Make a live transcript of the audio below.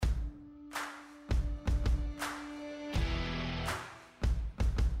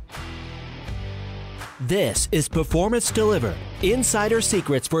This is Performance Delivered, Insider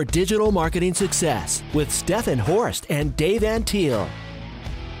Secrets for Digital Marketing Success with Stefan Horst and Dave Antil.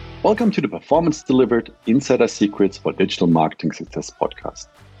 Welcome to the Performance Delivered, Insider Secrets for Digital Marketing Success podcast,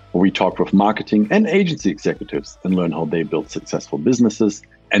 where we talk with marketing and agency executives and learn how they build successful businesses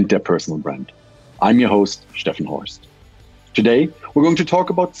and their personal brand. I'm your host, Stefan Horst. Today, we're going to talk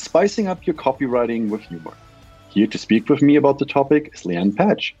about spicing up your copywriting with humor. Here to speak with me about the topic is Leanne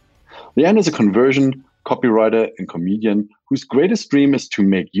Patch. Leanne is a conversion copywriter and comedian whose greatest dream is to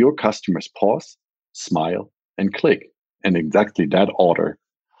make your customers pause, smile, and click in exactly that order.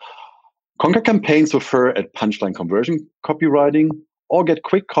 Conquer campaigns with her at Punchline Conversion Copywriting or get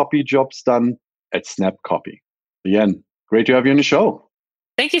quick copy jobs done at Snap Copy. Leanne, great to have you on the show.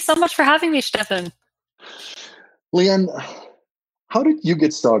 Thank you so much for having me, Stefan. Leanne, how did you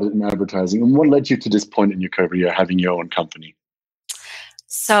get started in advertising and what led you to this point in your career, having your own company?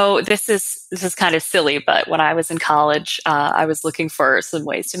 So this is kind of silly, but when I was in college, I was looking for some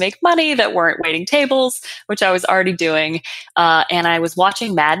ways to make money that weren't waiting tables, which I was already doing. And I was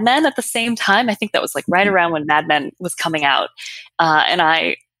watching Mad Men at the same time. I think that was like right around when Mad Men was coming out. And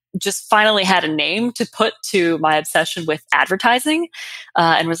I just finally had a name to put to my obsession with advertising,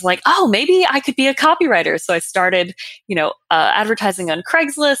 and was like, oh, maybe I could be a copywriter. So I started, advertising on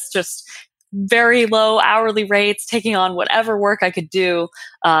Craigslist, just very low hourly rates, taking on whatever work I could do.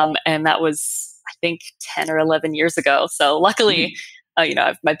 And that was, I think, 10 or 11 years ago. So luckily,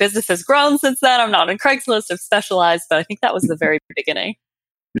 my business has grown since then. I'm not on Craigslist. I've specialized, but I think that was the very beginning.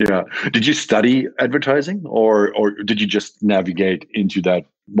 Yeah. Did you study advertising or did you just navigate into that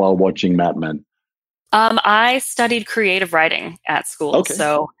while watching Mad Men? I studied creative writing at school. Okay.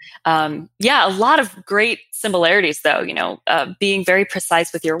 So, a lot of great similarities, though, being very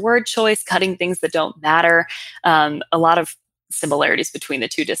precise with your word choice, cutting things that don't matter. A lot of similarities between the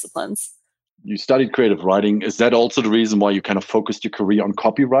two disciplines. You studied creative writing. Is that also the reason why you kind of focused your career on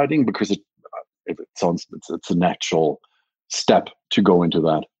copywriting? Because it's a natural step to go into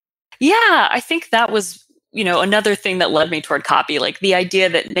that. Yeah, I think that was another thing that led me toward copy, like the idea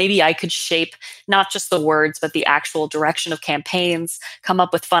that maybe I could shape not just the words, but the actual direction of campaigns, come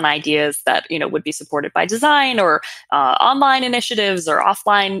up with fun ideas that, would be supported by design or online initiatives or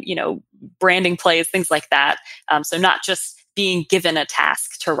offline, branding plays, things like that. So not just being given a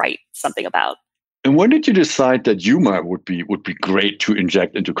task to write something about. And when did you decide that humor would be great to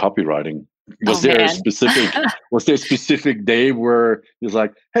inject into copywriting? Was there a specific day where you're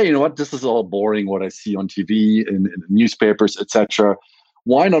like, hey, you know what? This is all boring, what I see on TV and newspapers, etc.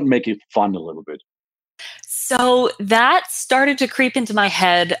 Why not make it fun a little bit? So that started to creep into my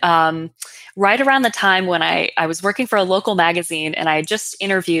head right around the time when I was working for a local magazine, and I had just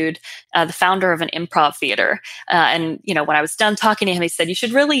interviewed the founder of an improv theater. And when I was done talking to him, he said, you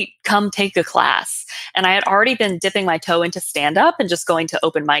should really come take a class. And I had already been dipping my toe into stand-up and just going to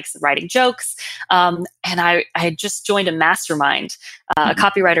open mics and writing jokes. And I had just joined a mastermind, a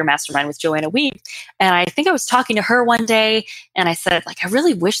copywriter mastermind with Joanna Weed. And I think I was talking to her one day, and I said, I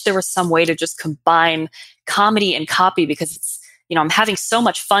really wish there was some way to just combine comedy and copy, because it's, I'm having so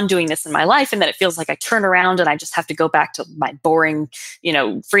much fun doing this in my life, and then it feels like I turn around and I just have to go back to my boring,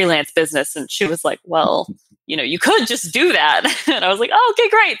 freelance business. And she was like, well, you could just do that. And I was like, oh, okay,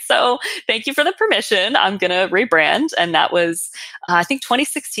 great. So thank you for the permission. I'm going to rebrand. And that was, I think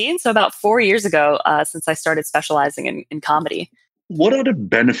 2016. So about 4 years ago, since I started specializing in comedy. What are the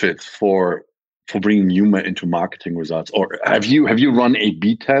benefits for bringing humor into marketing results? Or have you run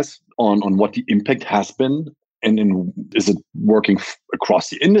A/B tests on what the impact has been? And is it working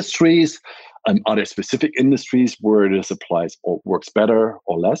across the industries? Are there specific industries where this applies or works better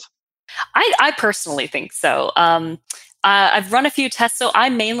or less? I personally think so. I've run a few tests. So I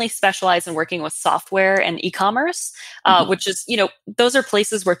mainly specialize in working with software and e-commerce, which is, those are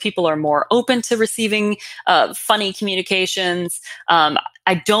places where people are more open to receiving funny communications.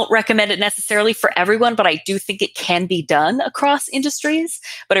 I don't recommend it necessarily for everyone, but I do think it can be done across industries.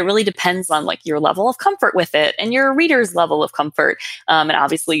 But it really depends on your level of comfort with it and your reader's level of comfort. And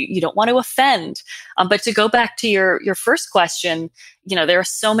obviously, you don't want to offend. But to go back to your first question, there are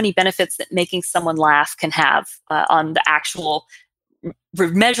so many benefits that making someone laugh can have on the actual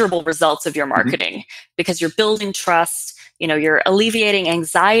measurable results of your marketing, because you're building trust. You're alleviating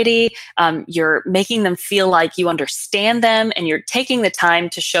anxiety. You're making them feel like you understand them, and you're taking the time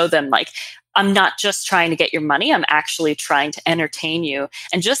to show them I'm not just trying to get your money. I'm actually trying to entertain you.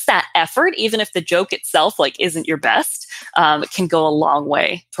 And just that effort, even if the joke itself isn't your best, can go a long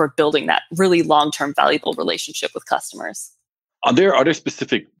way toward building that really long-term valuable relationship with customers. Are there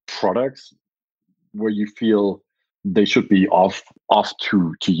specific products where you feel they should be off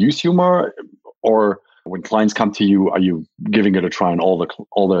to use humor, or When clients come to you, are you giving it a try on all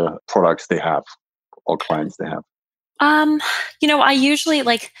the products they have, all clients they have? I usually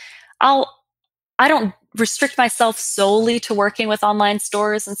I don't restrict myself solely to working with online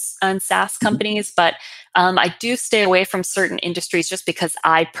stores and SaaS companies, but I do stay away from certain industries just because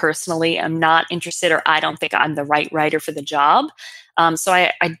I personally am not interested, or I don't think I'm the right writer for the job. So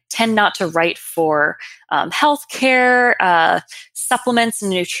I tend not to write for healthcare, supplements,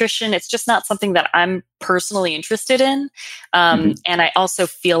 and nutrition. It's just not something that I'm personally interested in. And I also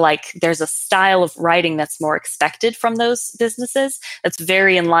feel like there's a style of writing that's more expected from those businesses that's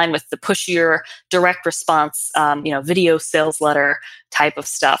very in line with the pushier direct response, video sales letter type of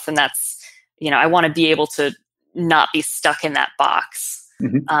stuff. And that's, I want to be able to not be stuck in that box.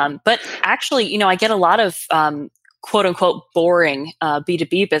 But actually, I get a lot of quote unquote boring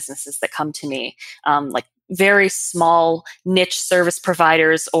B2B businesses that come to me, like very small niche service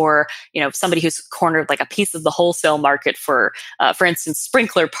providers, or somebody who's cornered like a piece of the wholesale market for instance,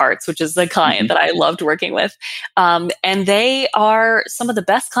 sprinkler parts, which is the client that I loved working with. And they are some of the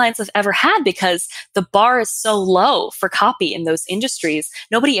best clients I've ever had because the bar is so low for copy in those industries.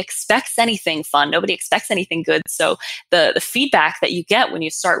 Nobody expects anything fun. Nobody expects anything good. So the feedback that you get when you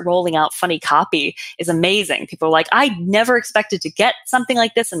start rolling out funny copy is amazing. People are like, I never expected to get something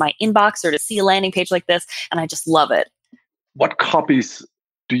like this in my inbox or to see a landing page like this. And I just love it. What copies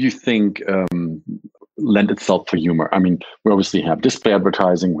do you think lend itself for humor? I mean, we obviously have display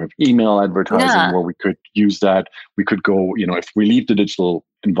advertising, we have email advertising where we could use that. We could go, if we leave the digital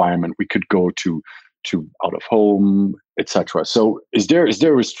environment, we could go to out of home, etc. So is there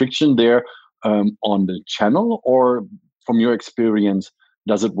a restriction there on the channel, or from your experience,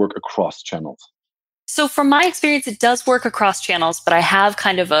 does it work across channels? So from my experience, it does work across channels, but I have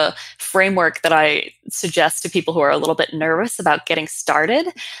kind of a framework that I suggest to people who are a little bit nervous about getting started.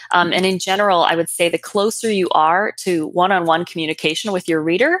 And in general, I would say the closer you are to one-on-one communication with your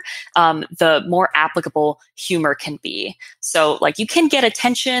reader, the more applicable humor can be. So like you can get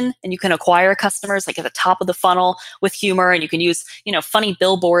attention and you can acquire customers like at the top of the funnel with humor, and you can use, funny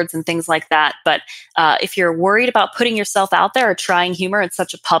billboards and things like that. But if you're worried about putting yourself out there or trying humor in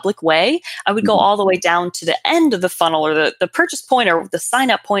such a public way, I would go all the way down to the end of the funnel, or the purchase point, or the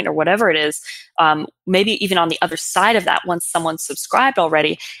sign up point, or whatever it is. Maybe even on the other side of that, once someone's subscribed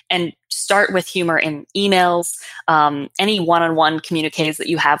already, and start with humor in emails, any one-on-one communiques that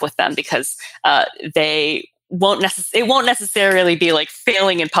you have with them, because it won't necessarily be like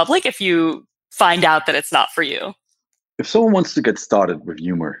failing in public if you find out that it's not for you. If someone wants to get started with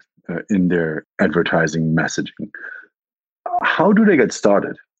humor in their advertising messaging, how do they get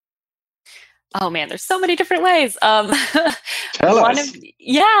started? Oh man, there's so many different ways. Tell us. One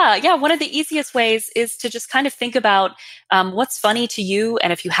of the easiest ways is to just kind of think about what's funny to you,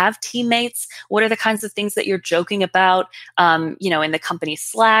 and if you have teammates, what are the kinds of things that you're joking about? In the company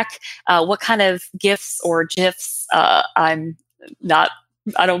Slack, what kind of GIFs or GIFs? I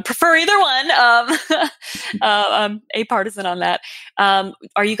don't prefer either one. I'm a partisan on that.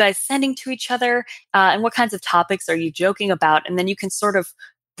 Are you guys sending to each other? And what kinds of topics are you joking about? And then you can sort of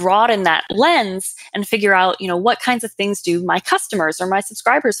broaden that lens and figure out, what kinds of things do my customers or my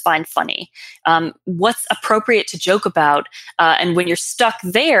subscribers find funny? What's appropriate to joke about? And when you're stuck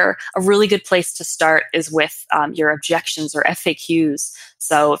there, a really good place to start is with your objections or FAQs.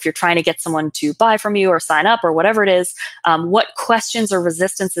 So if you're trying to get someone to buy from you or sign up or whatever it is, what questions or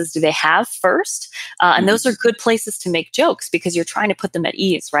resistances do they have first? And those are good places to make jokes because you're trying to put them at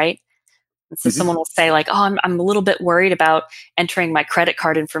ease, right? And so someone will say like, oh, I'm a little bit worried about entering my credit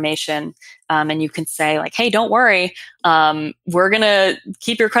card information. And you can say like, hey, don't worry. We're going to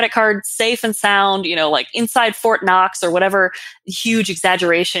keep your credit card safe and sound, like inside Fort Knox or whatever huge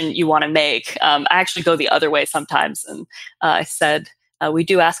exaggeration you want to make. I actually go the other way sometimes. And I said, we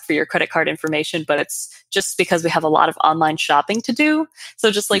do ask for your credit card information, but it's just because we have a lot of online shopping to do. So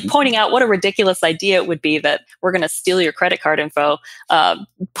just like pointing out what a ridiculous idea it would be that we're going to steal your credit card info,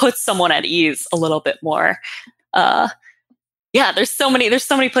 puts someone at ease a little bit more. There's so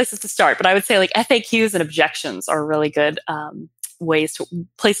many places to start, but I would say like FAQs and objections are really good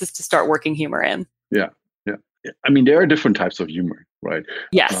places to start working humor in. Yeah. I mean, there are different types of humor, right?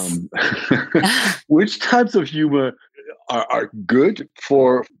 Yes. Which types of humor are good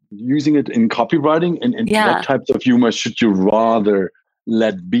for using it in copywriting, and what types of humor should you rather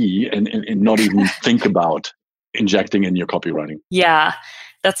let be and not even think about injecting in your copywriting? Yeah,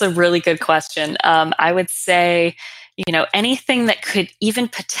 that's a really good question. I would say, anything that could even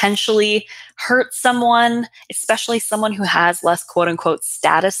potentially hurt someone, especially someone who has less quote unquote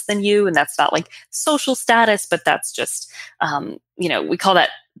status than you. And that's not like social status, but that's just, we call that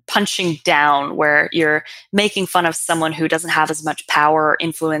punching down, where you're making fun of someone who doesn't have as much power or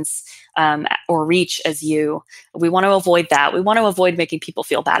influence or reach as you. We want to avoid that. We want to avoid making people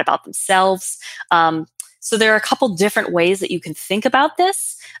feel bad about themselves. So there are a couple different ways that you can think about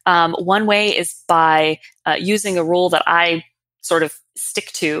this. One way is by using a rule that I sort of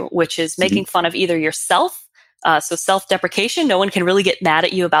stick to, which is making fun of either yourself, so self-deprecation, no one can really get mad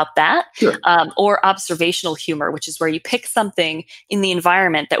at you about that, Sure. Or observational humor, which is where you pick something in the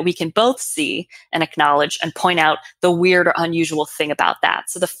environment that we can both see and acknowledge and point out the weird or unusual thing about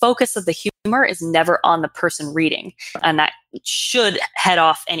that. So the focus of the humor is never on the person reading, and that should head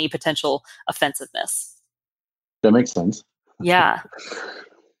off any potential offensiveness. That makes sense. Yeah.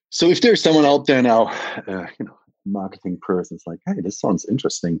 So if there's someone out there now, marketing person is like, hey, this sounds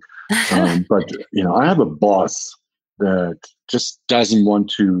interesting, but I have a boss that just doesn't want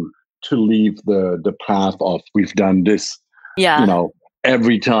to leave the path of we've done this,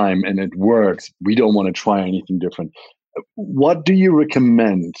 every time and it works. We don't want to try anything different. What do you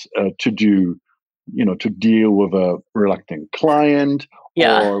recommend to do? To deal with a reluctant client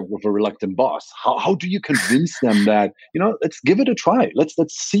or with a reluctant boss? How do you convince them that, let's give it a try. Let's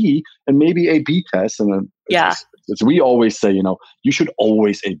see, and maybe A/B test. And as we always say, you should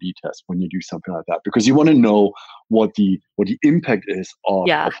always A/B test when you do something like that, because you want to know what the impact is of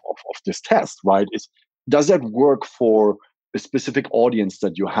this test, right? Does that work for a specific audience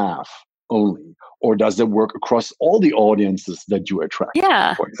that you have only, or does it work across all the audiences that you attract,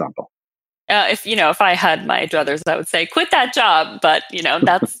 for example? If I had my druthers, I would say quit that job, but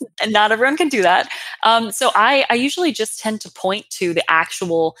that's and not everyone can do that. So I usually just tend to point to the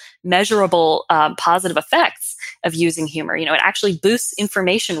actual measurable positive effects of using humor. It actually boosts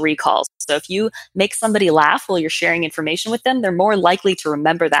information recall. So if you make somebody laugh while you're sharing information with them, they're more likely to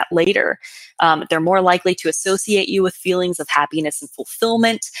remember that later. They're more likely to associate you with feelings of happiness and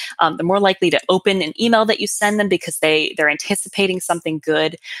fulfillment. They're more likely to open an email that you send them because they're anticipating something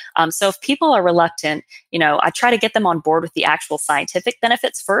good. So if people are reluctant, I try to get them on board with the actual scientific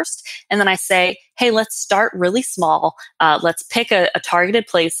benefits first. And then I say, hey, let's start really small. Let's pick a targeted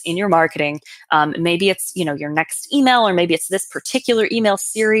place in your marketing. Maybe it's, your next email, or maybe it's this particular email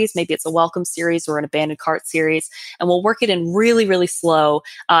series. Maybe it's a welcome series or an abandoned cart series. And we'll work it in really, really slow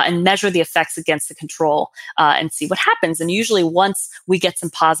and measure the effects against the control and see what happens. And usually once we get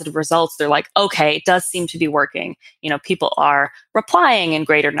some positive results, they're like, okay, it does seem to be working. People are replying in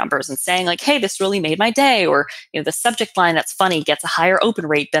greater numbers and saying like, hey, this really made my day. Or, the subject line that's funny gets a higher open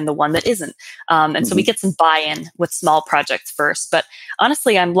rate than the one that isn't. And so we get some buy-in with small projects first. But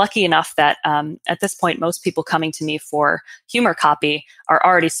honestly, I'm lucky enough that at this point, most people coming to me for humor copy are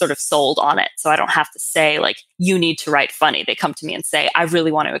already sort of sold on it. So I don't have to say like, you need to write funny. They come to me and say, I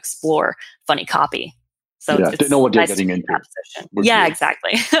really want to explore funny copy. So they know what they're getting into. Yeah,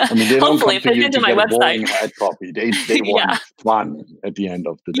 exactly. I mean, they don't Hopefully, come to you into to my get website. a boring ad copy. They want fun at the end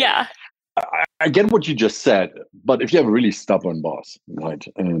of the day. Yeah. I get what you just said, but if you have a really stubborn boss, right,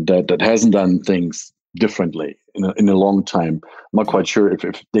 and that hasn't done things differently in a long time, I'm not quite sure if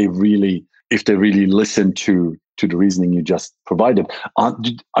they really listen to the reasoning you just provided. Are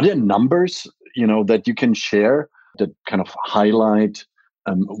there numbers that you can share that kind of highlight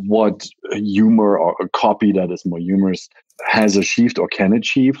what humor or a copy that is more humorous has achieved or can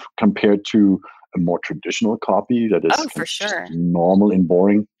achieve compared to a more traditional copy that is for sure normal and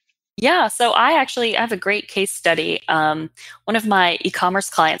boring? Yeah, so I have a great case study. One of my e-commerce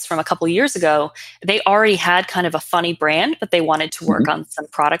clients from a couple of years ago, they already had kind of a funny brand, but they wanted to work on some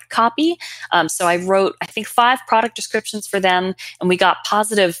product copy. So I wrote, I think, 5 product descriptions for them, and we got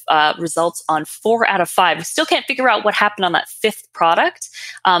positive results on 4 out of 5. We still can't figure out what happened on that 5th product,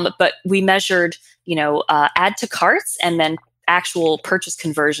 but we measured, add to carts and then actual purchase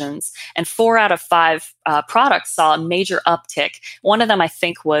conversions, and 4 out of 5 products saw a major uptick. One of them, I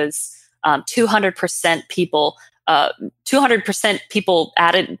think, was 200% people. 200% people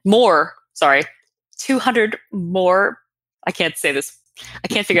added more. Sorry, 200 more. I can't say this. I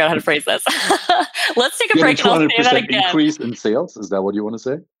can't figure out how to phrase this. Let's take a break and I'll say that again. Increase in sales. Is that what you want to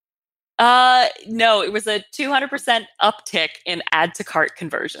say? No, it was a 200% uptick in add to cart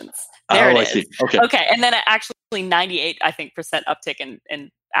conversions. There it is. I see. Okay. And then actually 98, I think, percent uptick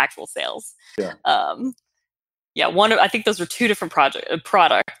in actual sales. Yeah. I think those were 2 different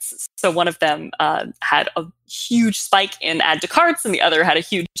products. So one of them had a huge spike in add to carts, and the other had a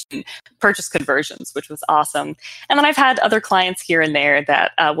huge purchase conversions, which was awesome. And then I've had other clients here and there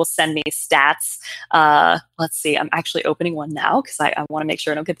that will send me stats. Let's see, I'm actually opening one now because I want to make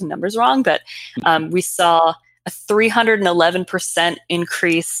sure I don't get the numbers wrong. But we saw a 311%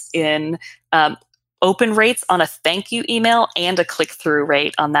 increase in open rates on a thank you email and a click-through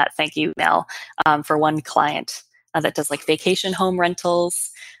rate on that thank you email for one client that does like vacation home rentals.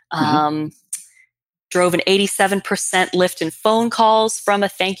 Drove an 87% lift in phone calls from a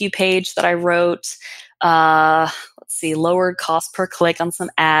thank you page that I wrote. Let's see, lowered cost per click on some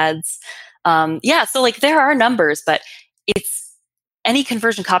ads. So like there are numbers, but it's any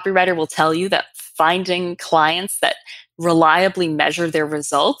conversion copywriter will tell you that finding clients that reliably measure their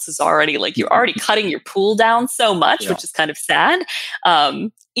results is already like you're already cutting your pool down so much, which is kind of sad.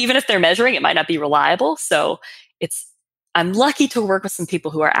 Even if they're measuring, it might not be reliable. So I'm lucky to work with some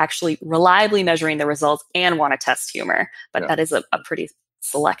people who are actually reliably measuring the results and want to test humor, but that is a pretty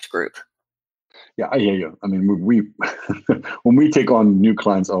select group. Yeah, I hear you. I mean, we when we take on new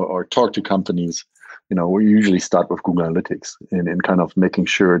clients or talk to companies, we usually start with Google Analytics and kind of making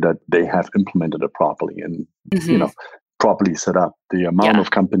sure that they have implemented it properly and properly set up. The amount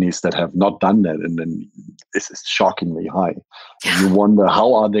of companies that have not done that and then is shockingly high. And you wonder,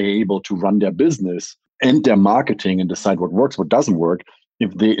 how are they able to run their business and their marketing and decide what works, what doesn't work,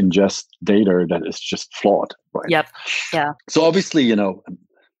 if they ingest data that is just flawed, right? Yep. Yeah. So obviously,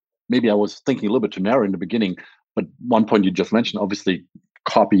 maybe I was thinking a little bit too narrow in the beginning, but one point you just mentioned, obviously,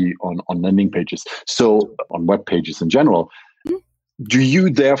 copy on landing pages. So on web pages in general, do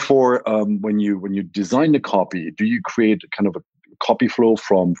you therefore, when you design the copy, do you create kind of a copy flow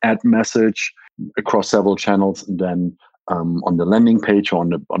from ad message across several channels and then on the landing page or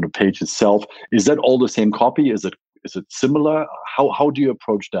on the page itself? Is that all the same copy? Is it similar? How do you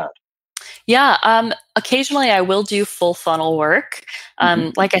approach that? Yeah, occasionally I will do full funnel work.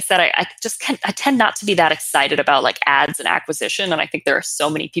 Like I said, I tend not to be that excited about like ads and acquisition. And I think there are so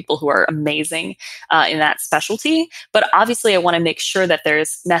many people who are amazing in that specialty. But obviously I want to make sure that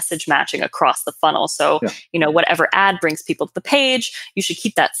there's message matching across the funnel. So, whatever ad brings people to the page, you should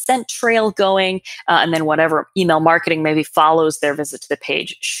keep that scent trail going. And then whatever email marketing maybe follows their visit to the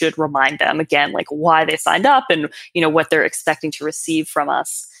page should remind them again, like why they signed up and, what they're expecting to receive from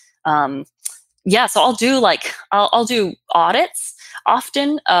us. So I'll do audits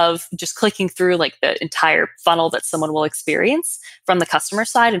often of just clicking through like the entire funnel that someone will experience from the customer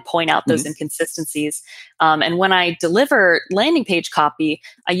side and point out those inconsistencies. And when I deliver landing page copy,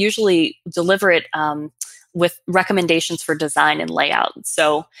 I usually deliver it with recommendations for design and layout.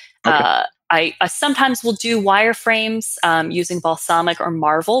 So I sometimes will do wireframes using Balsamiq or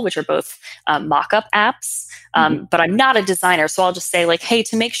Marvel, which are both mock-up apps. But I'm not a designer, so I'll just say like, hey,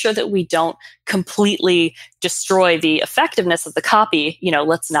 to make sure that we don't completely destroy the effectiveness of the copy,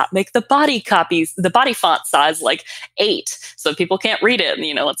 let's not make the body font size like 8 so people can't read it.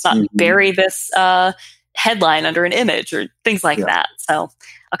 And, let's not bury this headline under an image or things like that. So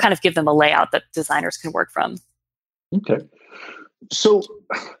I'll kind of give them a layout that designers can work from. Okay. So,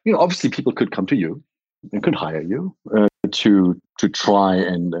 obviously people could come to you and could hire you to try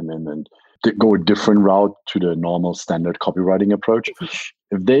and go a different route to the normal standard copywriting approach.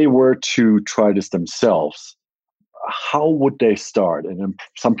 If they were to try this themselves, how would they start? And then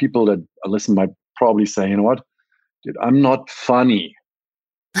some people that listen might probably say, you know what, dude, I'm not funny.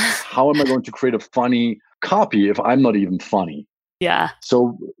 How am I going to create a funny copy if I'm not even funny? Yeah.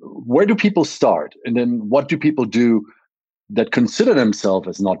 So where do people start? And then what do people do that consider themselves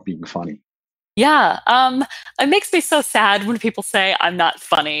as not being funny? Yeah. It makes me so sad when people say I'm not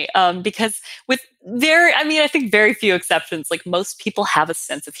funny, because I think very few exceptions, like most people have a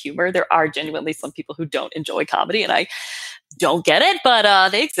sense of humor. There are genuinely some people who don't enjoy comedy and I don't get it,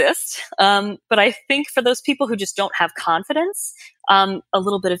 but they exist. But I think for those people who just don't have confidence, a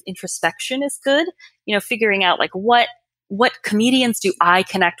little bit of introspection is good. Figuring out like what comedians do I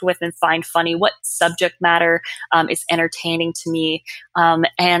connect with and find funny? What subject matter is entertaining to me?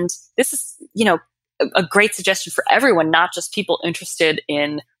 And this is, a great suggestion for everyone, not just people interested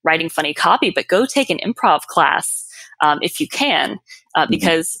in writing funny copy, but go take an improv class if you can,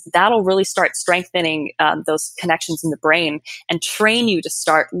 because that'll really start strengthening those connections in the brain and train you to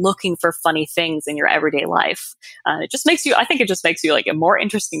start looking for funny things in your everyday life. It just makes you like a more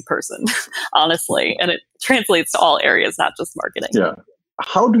interesting person, honestly. And it translates to all areas, not just marketing. Yeah.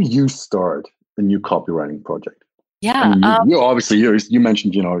 How do you start a new copywriting project? Yeah. You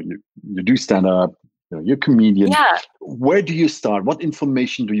mentioned, you do stand up, you're a comedian. Yeah. Where do you start? What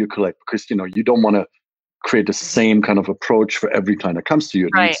information do you collect? Because, you don't want to create the same kind of approach for every client that comes to you.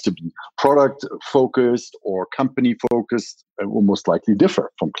 It needs to be product focused or company focused. It will most likely differ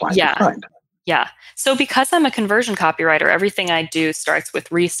from client to client. Yeah. So because I'm a conversion copywriter, everything I do starts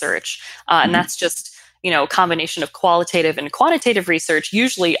with research. And that's just a combination of qualitative and quantitative research.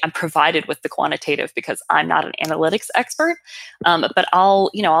 Usually I'm provided with the quantitative because I'm not an analytics expert. But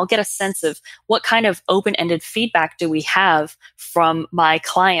I'll get a sense of what kind of open-ended feedback do we have from my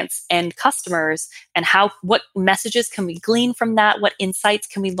clients and customers, and what messages can we glean from that? What insights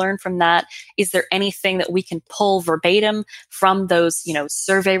can we learn from that? Is there anything that we can pull verbatim from those,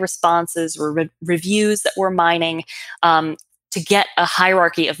 survey responses or reviews that we're mining, to get a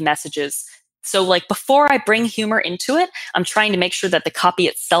hierarchy of messages? So like before I bring humor into it, I'm trying to make sure that the copy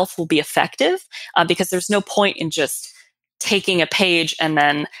itself will be effective, because there's no point in just taking a page and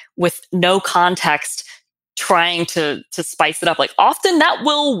then with no context trying to spice it up. Like often that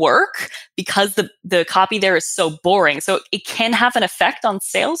will work because the copy there is so boring. So it can have an effect on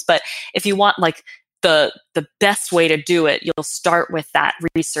sales, but if you want like the best way to do it, you'll start with that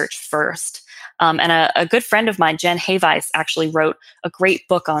research first. And a good friend of mine, Jen Hayvice, actually wrote a great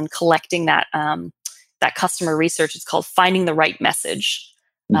book on collecting that customer research. It's called Finding the Right Message.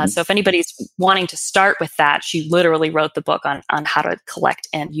 So if anybody's wanting to start with that, she literally wrote the book on how to collect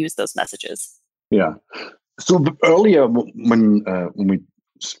and use those messages. Yeah. So earlier when we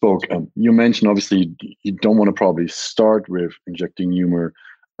spoke, you mentioned obviously you don't want to probably start with injecting humor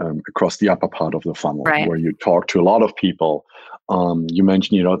across the upper part of the funnel, right, where you talk to a lot of people. You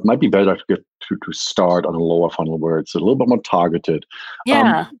mentioned, it might be better to get to start on a lower funnel where it's a little bit more targeted.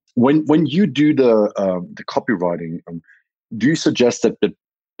 Yeah. When you do the copywriting, do you suggest that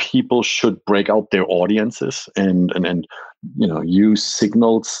people should break out their audiences and use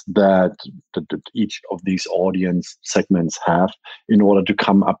signals that each of these audience segments have in order to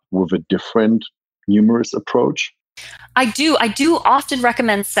come up with a different humorous approach? I do often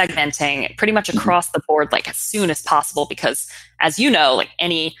recommend segmenting pretty much across the board, like as soon as possible, because as you know, like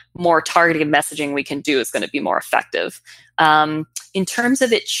any more targeted messaging we can do is going to be more effective. In terms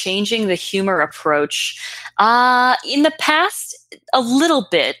of it changing the humor approach, in the past, a little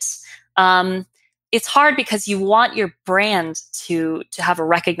bit. It's hard because you want your brand to have a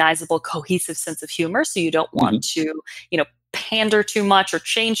recognizable, cohesive sense of humor. So you don't want to, pander too much or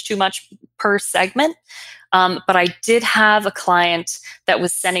change too much per segment. But I did have a client that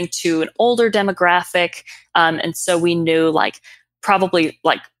was sending to an older demographic. And so we knew probably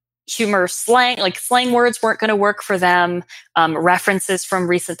humor slang words weren't going to work for them. References from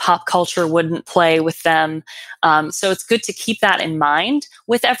recent pop culture wouldn't play with them. So it's good to keep that in mind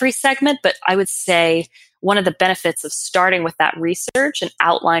with every segment. But I would say one of the benefits of starting with that research and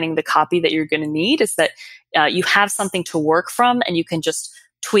outlining the copy that you're going to need is that you have something to work from and you can just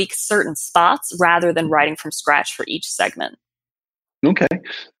tweak certain spots rather than writing from scratch for each segment. Okay.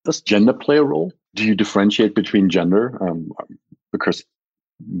 Does gender play a role? Do you differentiate between gender? Because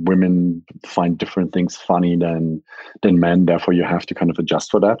women find different things funny than men, therefore you have to kind of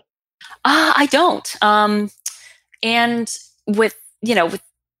adjust for that? I don't. And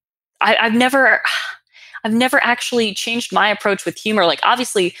I've never actually changed my approach with humor. Like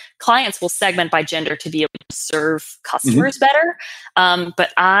obviously clients will segment by gender to be able to serve customers better.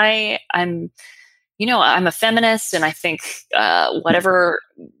 But I'm a feminist, and I think whatever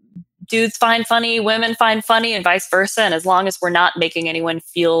dudes find funny, women find funny, and vice versa. And as long as we're not making anyone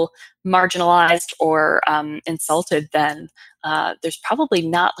feel marginalized or insulted, then there's probably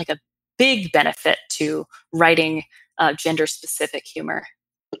not like a big benefit to writing gender-specific humor.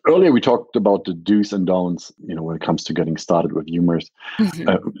 Earlier, we talked about the do's and don'ts, when it comes to getting started with humor.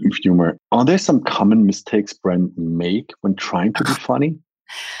 Are there some common mistakes brands make when trying to be funny?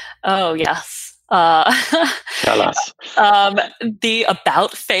 Oh, yes. Tell us. The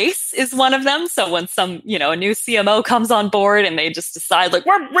about face is one of them. So when a new CMO comes on board and they just decide we're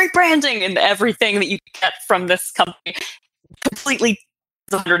rebranding, and everything that you get from this company completely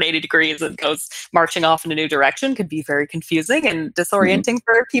 180 degrees and goes marching off in a new direction, could be very confusing and disorienting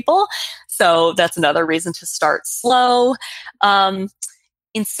for people. So that's another reason to start slow.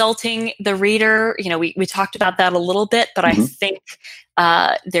 Insulting the reader, we talked about that a little bit, but I think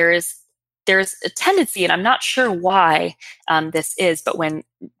there's a tendency, and I'm not sure why this is, but when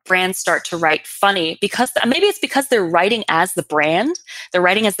brands start to write funny, because maybe it's because they're writing as the brand, they're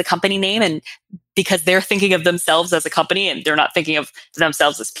writing as the company name, and because they're thinking of themselves as a company and they're not thinking of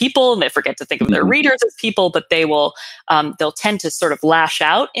themselves as people, and they forget to think of their readers as people, but they'll tend to sort of lash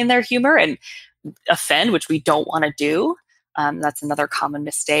out in their humor and offend, which we don't want to do. That's another common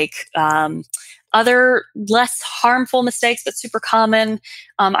mistake. Other less harmful mistakes, but super common,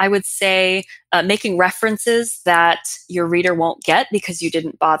 I would say making references that your reader won't get because you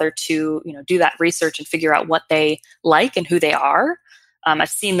didn't bother to do that research and figure out what they like and who they are. I've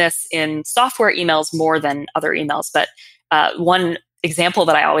seen this in software emails more than other emails, but one example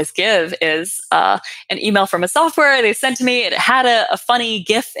that I always give is an email from a software they sent to me. It had a funny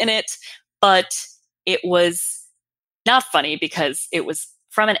GIF in it, but it was not funny because it was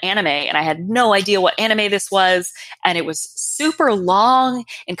from an anime and I had no idea what anime this was. And it was super long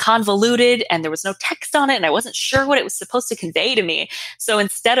and convoluted and there was no text on it and I wasn't sure what it was supposed to convey to me. So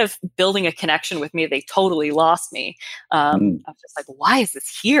instead of building a connection with me, they totally lost me. I was just like, why is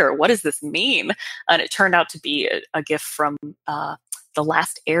this here? What does this mean? And it turned out to be a GIF from The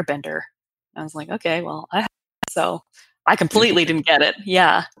Last Airbender. I was like, okay, well, so I completely didn't get it.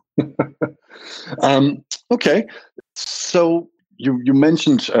 Yeah. Okay. So you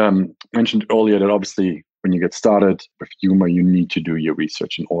mentioned earlier that obviously when you get started with humor, you need to do your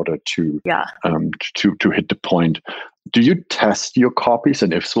research in order to hit the point. Do you test your copies,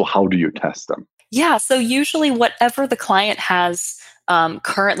 and if so, how do you test them? Yeah, so usually whatever the client has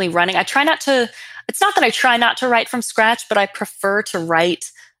currently running, I try not to. It's not that I try not to write from scratch, but I prefer to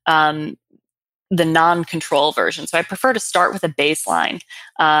write the non-control version. So I prefer to start with a baseline.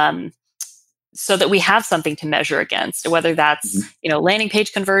 So that we have something to measure against, whether that's landing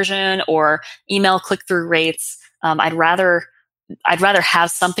page conversion or email click-through rates. I'd rather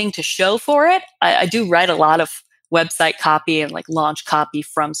have something to show for it. I do write a lot of website copy and like launch copy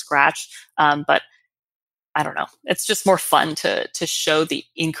from scratch, but I don't know. It's just more fun to show the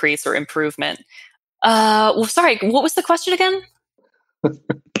increase or improvement. Well, sorry, what was the question again?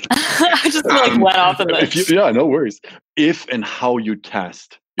 I just went off in this. No worries. If and how you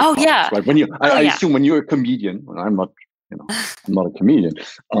test. Yeah. Right. When I assume when you're a comedian, and I'm not a comedian,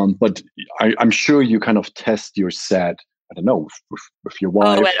 but I'm sure you kind of test your set. I don't know, with your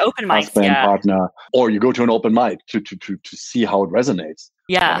wife, at open mics, husband, partner, or you go to an open mic to see how it resonates.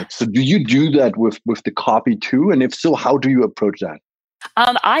 Yeah. Right? So do you do that with the copy too? And if so, how do you approach that?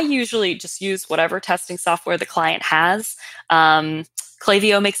 I usually just use whatever testing software the client has.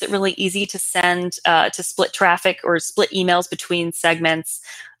 Klaviyo makes it really easy to send, to split traffic or split emails between segments.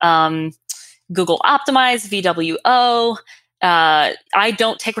 Google Optimize, VWO. I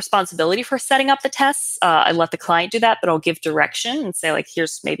don't take responsibility for setting up the tests. I let the client do that, but I'll give direction and say, like,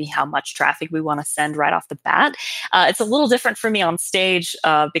 here's maybe how much traffic we want to send right off the bat. It's a little different for me on stage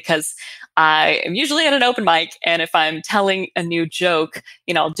because I am usually at an open mic, and if I'm telling a new joke,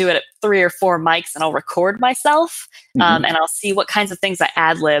 I'll do it at 3 or 4 mics and I'll record myself, and I'll see what kinds of things I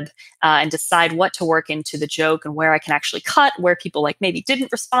ad-lib and decide what to work into the joke and where I can actually cut, where people maybe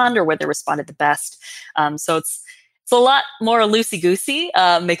didn't respond or where they responded the best. So it's a lot more loosey-goosey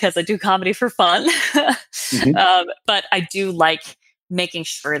because I do comedy for fun. But I do like making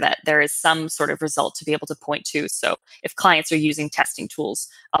sure that there is some sort of result to be able to point to. So if clients are using testing tools,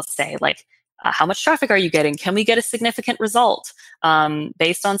 I'll say, how much traffic are you getting? Can we get a significant result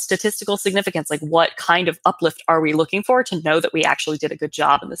based on statistical significance? Like, what kind of uplift are we looking for to know that we actually did a good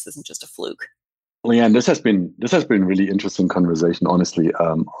job and this isn't just a fluke? Leanne, this has been a really interesting conversation. Honestly,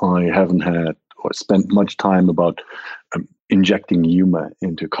 I haven't had or spent much time about injecting humor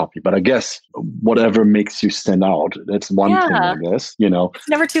into copy, but I guess whatever makes you stand out, that's one thing. I guess it's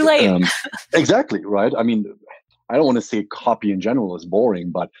never too late. Exactly right. I mean, I don't want to say copy in general is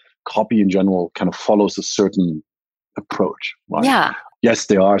boring, but copy in general kind of follows a certain approach. Right? Yeah. Yes,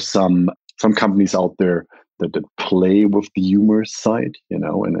 there are some companies out there that play with the humor side,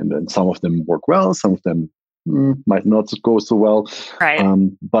 and some of them work well, some of them might not go so well. Right.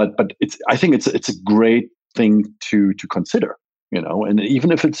 But I think it's a great thing to consider, and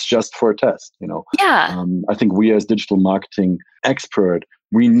even if it's just for a test, Yeah. I think we as digital marketing expert,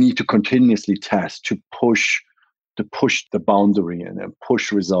 we need to continuously test to push the boundary and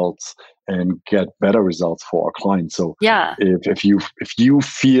push results and get better results for our clients. So if you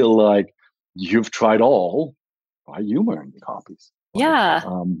feel like you've tried all, try humor in the copies. Right? Yeah.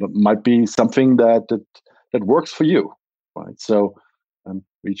 But might be something that works for you, right? So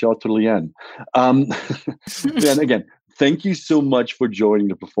reach out to Leanne. Leanne, again, thank you so much for joining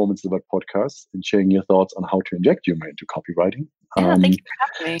the Performance Delivered podcast and sharing your thoughts on how to inject humor into copywriting. Yeah, thank you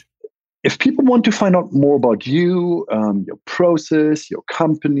for having me. If people want to find out more about you, your process, your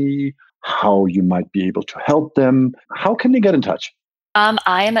company, how you might be able to help them, how can they get in touch?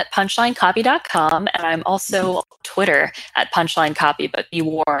 I am at punchlinecopy.com, and I'm also on Twitter at punchlinecopy, but be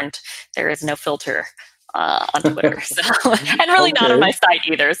warned, there is no filter on Twitter. So, and really not on my site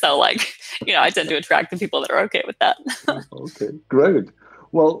either. So I tend to attract the people that are okay with that. Okay, great.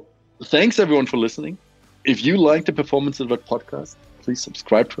 Well, thanks everyone for listening. If you like the Performance Delivered podcast, please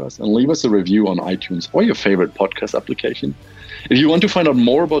subscribe to us and leave us a review on iTunes or your favorite podcast application. If you want to find out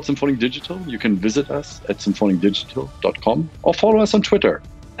more about Symphonic Digital, you can visit us at symphonicdigital.com or follow us on Twitter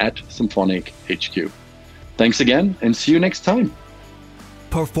at SymphonicHQ. Thanks again, and see you next time.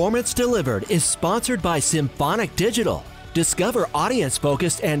 Performance Delivered is sponsored by Symphonic Digital. Discover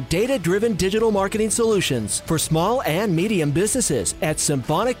audience-focused and data-driven digital marketing solutions for small and medium businesses at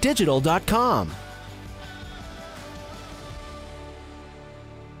symphonicdigital.com.